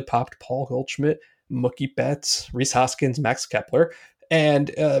previously popped Paul Goldschmidt, Mookie Betts, Rhys Hoskins, Max Kepler.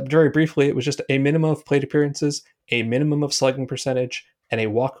 And very briefly, it was just a minimum of plate appearances, a minimum of slugging percentage, and a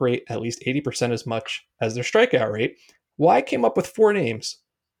walk rate at least 80% as much as their strikeout rate. Well, I came up with 4 names.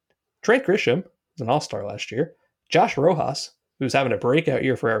 Trent Grisham was an all-star last year. Josh Rojas, who's having a breakout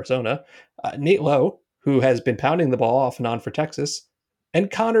year for Arizona. Nate Lowe, who has been pounding the ball off and on for Texas.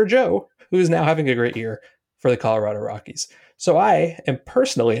 And Connor Joe, who is now having a great year for the Colorado Rockies. So I am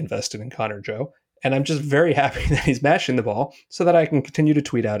personally invested in Connor Joe, and I'm just very happy that he's mashing the ball so that I can continue to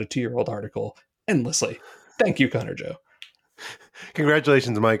tweet out a 2-year-old article endlessly. Thank you, Connor Joe.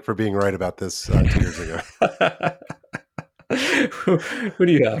 Congratulations, Mike, for being right about this 2 years ago. Who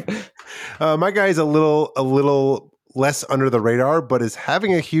do you have? My guy is a little less under the radar, but is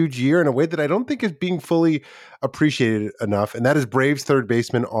having a huge year in a way that I don't think is being fully appreciated enough, and that is Braves third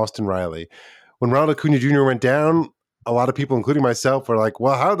baseman Austin Riley. When Ronald Acuna Jr. went down, a lot of people, including myself, were like,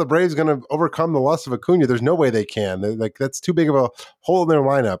 well, how are the Braves going to overcome the loss of Acuna? There's no way they can. They're like, that's too big of a hole in their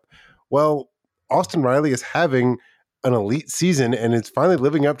lineup. Well, Austin Riley is having an elite season and is finally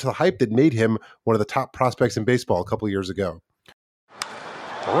living up to the hype that made him one of the top prospects in baseball a couple of years ago.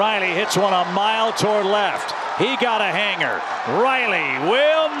 Riley hits one a mile toward left. He got a hanger. Riley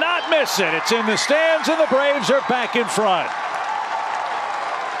will not miss it. It's in the stands, and the Braves are back in front.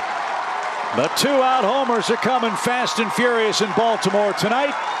 The 2-out homers are coming fast and furious in Baltimore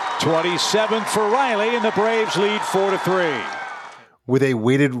tonight. 27th for Riley, and the Braves lead 4-3. With a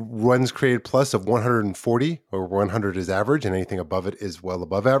weighted runs created plus of 140, or 100 is average, and anything above it is well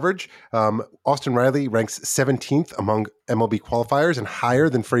above average, Austin Riley ranks 17th among MLB qualifiers and higher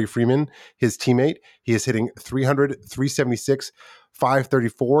than Freddie Freeman, his teammate. He is hitting 300, 376,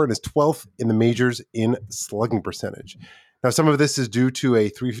 534, and is 12th in the majors in slugging percentage. Now, some of this is due to a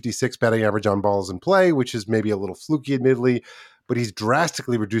 356 batting average on balls in play, which is maybe a little fluky, admittedly, but he's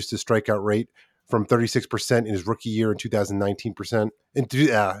drastically reduced his strikeout rate from 36% in his rookie year in 2019 in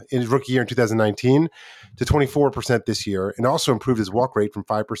his rookie year in 2019 to 24% this year, and also improved his walk rate from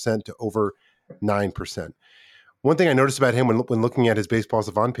 5% to over 9%. One thing I noticed about him when looking at his Baseball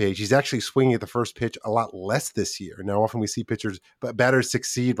Savant page, he's actually swinging at the first pitch a lot less this year. Now, often we see batters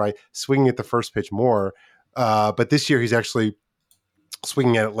succeed by swinging at the first pitch more, but this year he's actually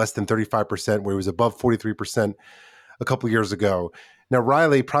swinging at it less than 35%, where he was above 43% a couple years ago. Now,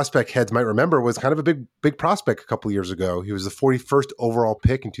 Riley, prospect heads might remember, was kind of a big prospect a couple of years ago. He was the 41st overall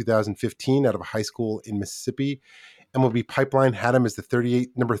pick in 2015 out of a high school in Mississippi. MLB Pipeline had him as the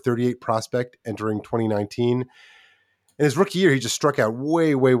number 38 prospect entering 2019. In his rookie year, he just struck out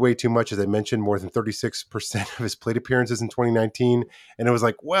way, way, way too much, as I mentioned, more than 36% of his plate appearances in 2019. And it was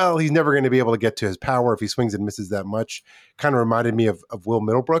like, well, he's never going to be able to get to his power if he swings and misses that much. Kind of reminded me of Will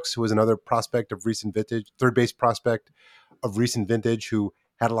Middlebrooks, who was another prospect of recent vintage, third base prospect of recent vintage, who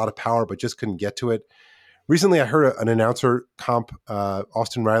had a lot of power but just couldn't get to it. Recently, I heard an announcer comp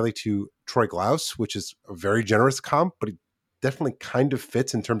Austin Riley to Troy Glaus, which is a very generous comp, but he definitely kind of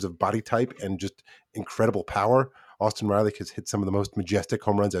fits in terms of body type and just incredible power. Austin Riley has hit some of the most majestic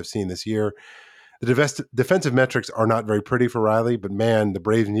home runs I've seen this year. The defensive metrics are not very pretty for Riley, but man, the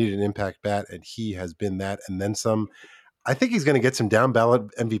Braves needed an impact bat, and he has been that and then some. I think he's going to get some down ballot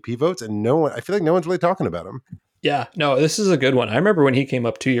MVP votes, and I feel like no one's really talking about him. Yeah, no, this is a good one. I remember when he came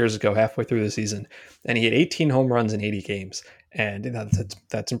up 2 years ago, halfway through the season, and he had 18 home runs in 80 games. And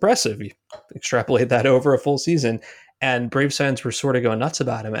that's impressive. You extrapolate that over a full season, and Braves fans were sort of going nuts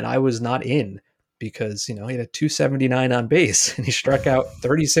about him, and I was not in, because, he had a 279 on base and he struck out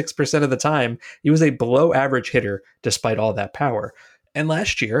 36% of the time. He was a below average hitter despite all that power. And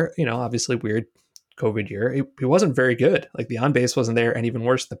last year, obviously weird COVID year, he wasn't very good. Like, the on base wasn't there, and even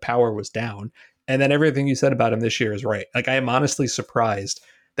worse, the power was down. And then everything you said about him this year is right. Like, I am honestly surprised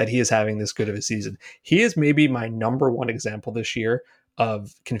that he is having this good of a season. He is maybe my number one example this year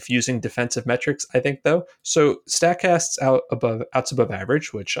of confusing defensive metrics, I think, though. So StatCast's outs above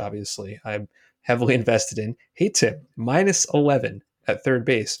average, which obviously I'm heavily invested in, hates him, minus 11 at third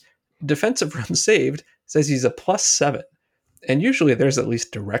base. Defensive runs saved says he's a +7. And usually there's at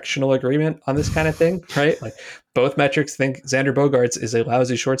least directional agreement on this kind of thing, right? Like, both metrics think Xander Bogaerts is a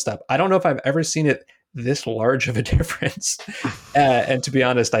lousy shortstop. I don't know if I've ever seen it this large of a difference. And to be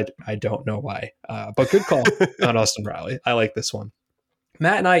honest, I don't know why. But good call on Austin Riley. I like this one.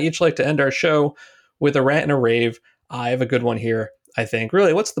 Matt and I each like to end our show with a rant and a rave. I have a good one here, I think.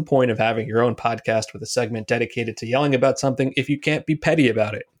 Really, what's the point of having your own podcast with a segment dedicated to yelling about something if you can't be petty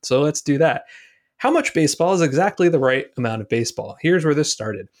about it? So let's do that. How much baseball is exactly the right amount of baseball? Here's where this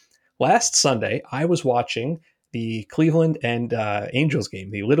started. Last Sunday, I was watching the Cleveland and Angels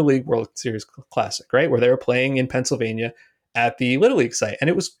game, the Little League World Series Classic, right? Where they were playing in Pennsylvania at the Little League site. And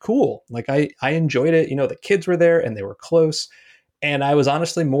it was cool. Like I enjoyed it. The kids were there and they were close. And I was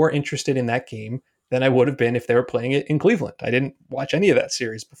honestly more interested in that game than I would have been if they were playing it in Cleveland. I didn't watch any of that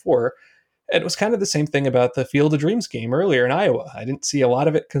series before. And it was kind of the same thing about the Field of Dreams game earlier in Iowa. I didn't see a lot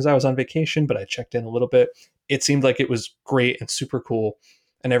of it because I was on vacation, but I checked in a little bit. It seemed like it was great and super cool,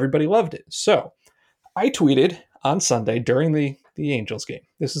 and everybody loved it. So I tweeted on Sunday during the Angels game.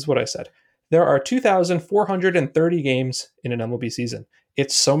 This is what I said. There are 2,430 games in an MLB season.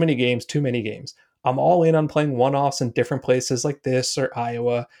 It's so many games, too many games. I'm all in on playing one-offs in different places like this or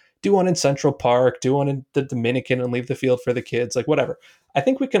Iowa. Do one in Central Park, do one in the Dominican and leave the field for the kids, like whatever. I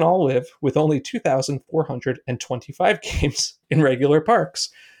think we can all live with only 2,425 games in regular parks.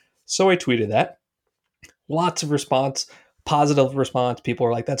 So I tweeted that. Lots of response, positive response. People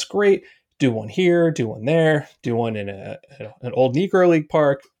are like, that's great. Do one here, do one there, do one in an old Negro League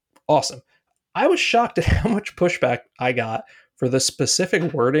park. Awesome. I was shocked at how much pushback I got for the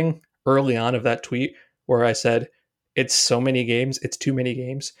specific wording early on of that tweet where I said, it's so many games, it's too many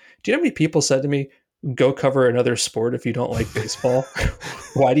games. Do you know how many people said to me, go cover another sport if you don't like baseball?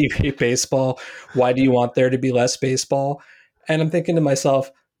 Why do you hate baseball? Why do you want there to be less baseball? And I'm thinking to myself,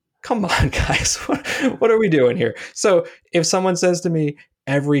 come on, guys, what are we doing here? So if someone says to me,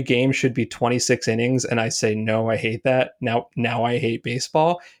 every game should be 26 innings, and I say, no, I hate that. Now I hate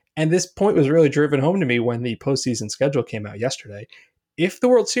baseball. And this point was really driven home to me when the postseason schedule came out yesterday. If the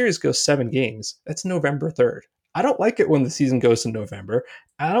World Series goes 7 games, that's November 3rd. I don't like it when the season goes to November.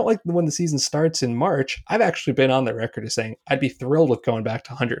 I don't like when the season starts in March. I've actually been on the record as saying I'd be thrilled with going back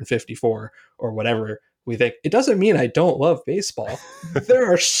to 154 or whatever we think. It doesn't mean I don't love baseball. There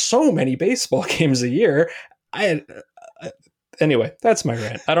are so many baseball games a year. Anyway, that's my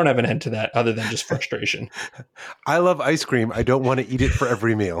rant. I don't have an end to that other than just frustration. I love ice cream. I don't want to eat it for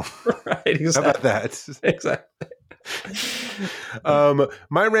every meal. Right, exactly. How about that? Exactly.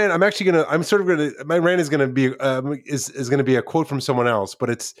 My rant, my rant is going to be is going to be a quote from someone else, but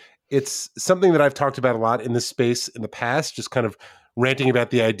it's something that I've talked about a lot in this space in the past, just kind of ranting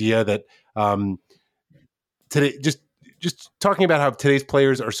about the idea that today, just talking about how today's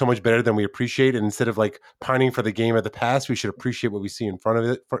players are so much better than we appreciate, and instead of like pining for the game of the past, we should appreciate what we see in front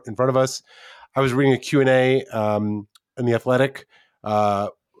of us. I was reading a Q&A in The Athletic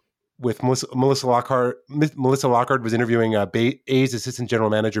with Melissa Lockhart. Melissa Lockhart was interviewing A's assistant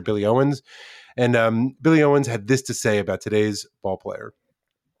general manager Billy Owens, and Billy Owens had this to say about today's ball player.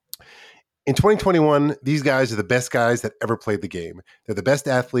 In 2021, these guys are the best guys that ever played the game. They're the best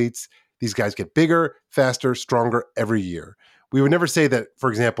athletes. These guys get bigger, faster, stronger every year. We would never say that, for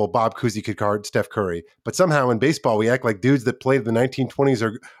example, Bob Cousy could guard Steph Curry, but somehow in baseball, we act like dudes that played in the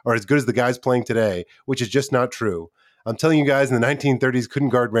 1920s are as good as the guys playing today, which is just not true. I'm telling you guys, in the 1930s, couldn't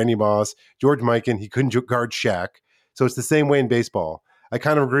guard Randy Moss, George Mikan, he couldn't guard Shaq. So it's the same way in baseball. I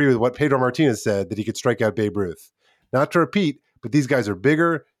kind of agree with what Pedro Martinez said, that he could strike out Babe Ruth. Not to repeat, but these guys are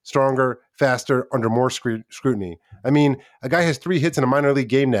bigger, stronger, faster, under more scrutiny. I mean, a guy has 3 hits in a minor league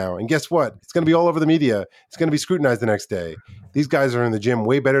game now, and guess what? It's going to be all over the media. It's going to be scrutinized the next day. These guys are in the gym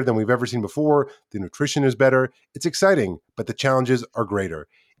way better than we've ever seen before. The nutrition is better. It's exciting, but the challenges are greater.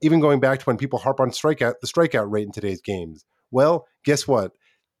 Even going back to when people harp on the strikeout rate in today's games. Well, guess what?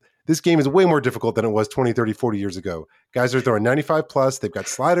 This game is way more difficult than it was 20, 30, 40 years ago. Guys are throwing 95 plus. They've got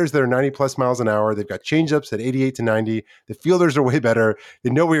sliders that are 90 plus miles an hour. They've got changeups at 88 to 90. The fielders are way better.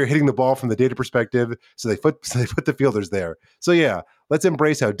 They know where you're hitting the ball from the data perspective, so they put the fielders there. So yeah, let's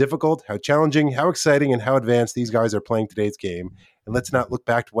embrace how difficult, how challenging, how exciting, and how advanced these guys are playing today's game. And let's not look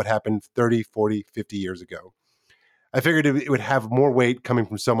back to what happened 30, 40, 50 years ago. I figured it would have more weight coming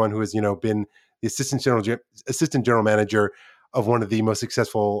from someone who has, been the assistant general manager of one of the most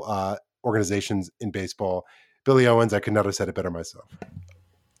successful organizations in baseball. Billy Owens, I could not have said it better myself.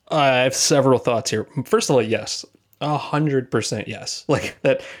 I have several thoughts here. First of all, yes, 100% yes. Like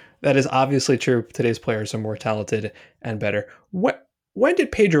that is obviously true. Today's players are more talented and better. When did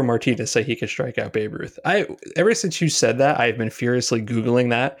Pedro Martinez say he could strike out Babe Ruth? Ever since you said that, I've been furiously Googling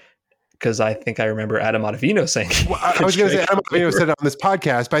that, because I think I remember Adam Ottavino saying. Well, I was going to say Adam Ottavino said it on this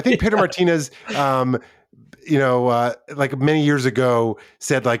podcast, but I think Pedro Martinez, like many years ago,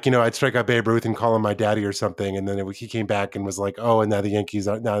 said I'd strike out Babe Ruth and call him my daddy or something, and then he came back and was like, "Oh, and now the Yankees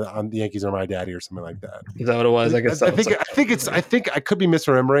are my daddy" or something like that. Is that what it was? I guess. I think I could be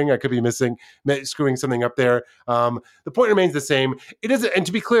misremembering. I could be screwing something up there. The point remains the same. It doesn't, and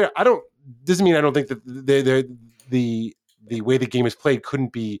to be clear, doesn't mean I don't think that the way the game is played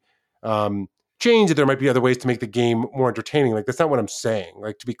couldn't be change, that there might be other ways to make the game more entertaining. Like, that's not what I'm saying.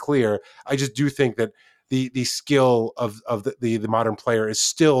 Like, to be clear, I just do think that the skill of the modern player is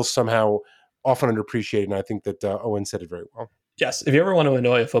still somehow often underappreciated. And I think that Owen said it very well. Yes. If you ever want to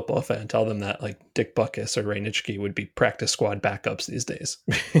annoy a football fan, tell them that like Dick Butkus or Ray Nitschke would be practice squad backups these days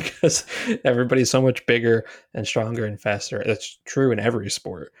because everybody's so much bigger and stronger and faster. That's true in every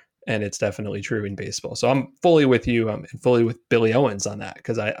sport. And it's definitely true in baseball. So I'm fully with you. I'm fully with Billy Owens on that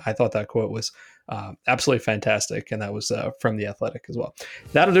because I thought that quote was absolutely fantastic. And that was from The Athletic as well.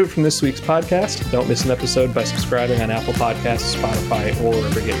 That'll do it from this week's podcast. Don't miss an episode by subscribing on Apple Podcasts, Spotify, or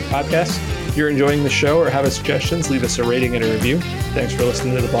wherever you get your podcasts. If you're enjoying the show or have suggestions, leave us a rating and a review. Thanks for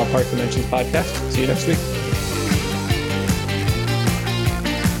listening to the Ballpark Dimensions podcast. See you next week.